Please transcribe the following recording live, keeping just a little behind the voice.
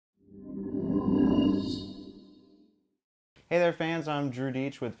Hey there, fans. I'm Drew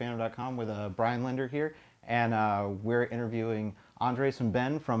Deach with Fandom.com with Brian Linder here, and we're interviewing Andres and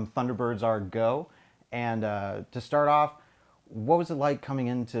Ben from Thunderbirds Are Go. And to start off, what was it like coming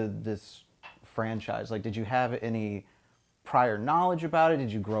into this franchise? Like, did you have any prior knowledge about it? Did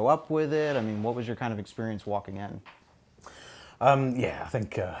you grow up with it? I mean, what was your kind of experience walking in? Yeah, I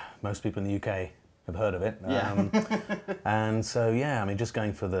think most people in the UK have heard of it. Yeah. And so, yeah, I mean, just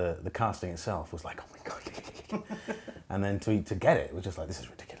going for the casting itself was like, oh my God. And then to get it was just like, this is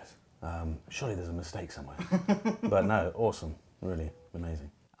ridiculous. Surely there's a mistake somewhere. But no, awesome, really amazing.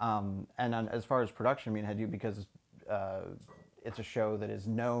 And as far as production, I mean, had you, because it's a show that is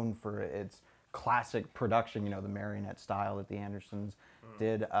known for its classic production, you know, the marionette style that the Andersons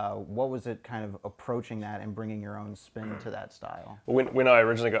did. What was it kind of approaching that and bringing your own spin to that style? When I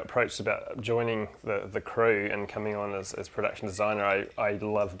originally got approached about joining the crew and coming on as production designer, I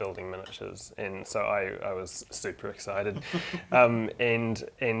love building miniatures, and so I was super excited.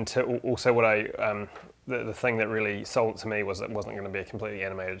 And to also what the thing that really sold it to me was it wasn't going to be a completely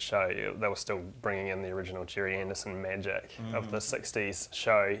animated show. They were still bringing in the original Jerry Anderson magic of the 60s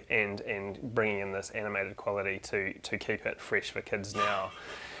show and bringing in this animated quality to keep it fresh for kids now.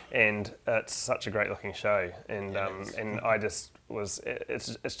 And it's such a great looking show, and I just was,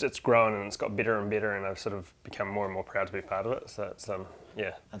 it's grown and it's got better and better, and I've sort of become more and more proud to be part of it. So it's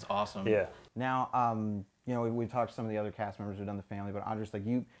yeah. That's awesome. Yeah. Now, you know, we've talked to some of the other cast members who've done the family, but Andres, like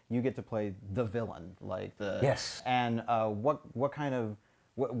you get to play the villain, like the Yes. And what kind of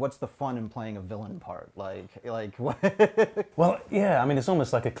what's the fun in playing a villain part? Like what? Well, yeah, I mean, it's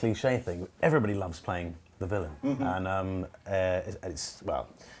almost like a cliche thing. Everybody loves playing the villain, and it's well,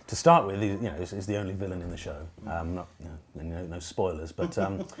 to start with, you know, it's the only villain in the show. Not, no spoilers, but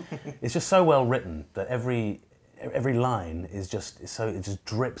it's just so well written that every line is just so it just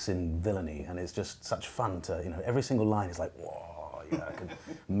drips in villainy, and it's just such fun to, you know, every single line is like, whoa, yeah, I could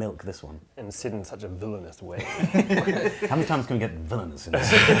milk this one. And said in such a villainous way. How many times can we get villainous in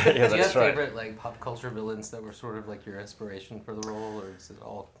this? Yeah, Do you have that's right. favorite like pop culture villains that were sort of like your inspiration for the role, or is it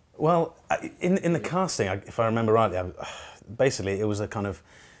all? Well, in the casting, if I remember rightly, basically it was the kind of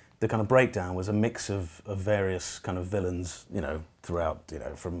breakdown was a mix of various kind of villains, you know, throughout, you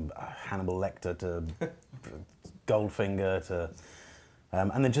know, from Hannibal Lecter to Goldfinger to,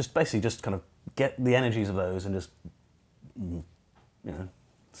 and then just basically just kind of get the energies of those and just, you know,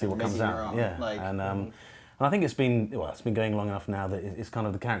 see what comes out. Yeah, like, and I think it's been going long enough now that it's kind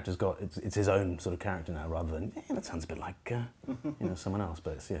of the character's got it's his own sort of character now, rather than that sounds a bit like you know, someone else,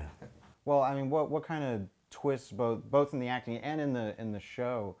 but it's, yeah. Well, I mean, what kind of twists both in the acting and in the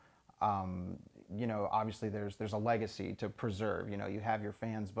show? You know, obviously there's a legacy to preserve. You know, you have your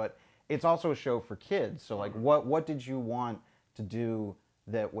fans, but it's also a show for kids. So like, what did you want to do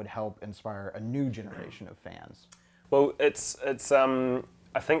that would help inspire a new generation of fans? Well, it's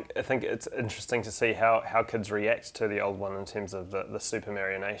I think it's interesting to see how kids react to the old one in terms of the Super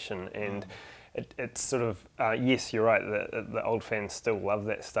Marionation, and it's sort of yes, you're right, the old fans still love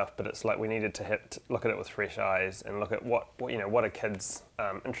that stuff, but it's like we needed to look at it with fresh eyes and look at what you know, what are kids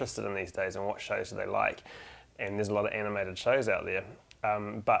interested in these days, and what shows do they like, and there's a lot of animated shows out there,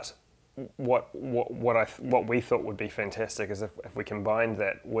 but what we thought would be fantastic is if we combined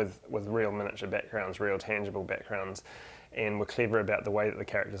that with real miniature backgrounds, real tangible backgrounds, and we're clever about the way that the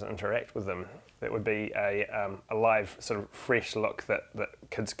characters interact with them. That would be a live, sort of fresh look that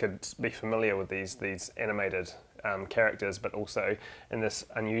kids could be familiar with these animated characters, but also in this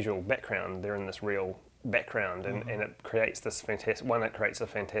unusual background. They're in this real background, and it creates this fantastic it creates a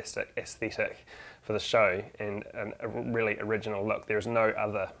fantastic aesthetic for the show and a really original look. There's no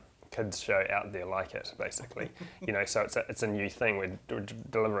other kids show out there like it, basically. You know, so it's a new thing. We're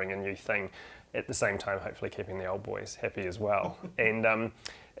delivering a new thing, at the same time hopefully keeping the old boys happy as well. And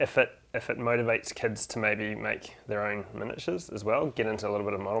if it motivates kids to maybe make their own miniatures as well, get into a little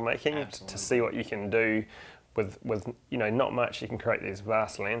bit of model making, to see what you can do with you know, not much, you can create these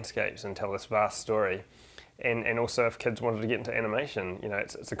vast landscapes and tell this vast story. And also if kids wanted to get into animation, you know,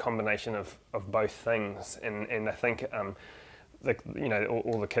 it's a combination of both things, and I think you know,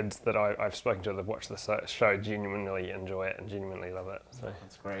 all the kids that I've spoken to that have watched the show genuinely enjoy it and genuinely love it. So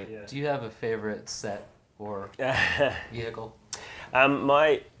That's great. Yeah. Do you have a favorite set or vehicle?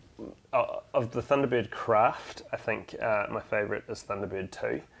 Of the Thunderbird craft, I think my favourite is Thunderbird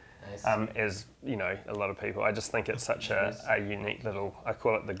 2. Nice. As you know, a lot of people, I just think it's such a unique little, I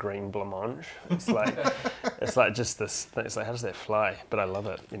call it the green blancmange. It's like it's like just this thing, it's like, how does that fly? But I love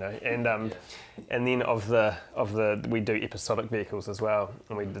it, you know. And and then of the we do episodic vehicles as well,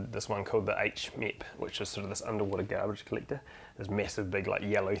 and we did this one called the HMEP, which is sort of this underwater garbage collector, this massive big like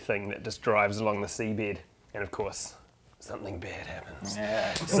yellow thing that just drives along the seabed, and of course something bad happens.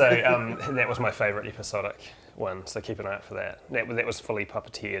 Yeah. So that was my favourite episodic one, so keep an eye out for that. That was fully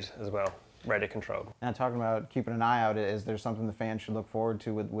puppeteered as well, radio controlled. Now, talking about keeping an eye out, is there something the fans should look forward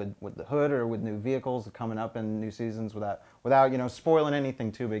to with the hood or with new vehicles coming up in new seasons without spoiling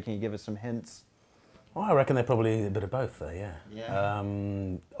anything too big? Can you give us some hints? Well, I reckon they're probably a bit of both there, yeah. Yeah.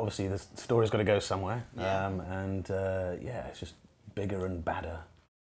 Obviously, the story's got to go somewhere, Yeah. and it's just bigger and badder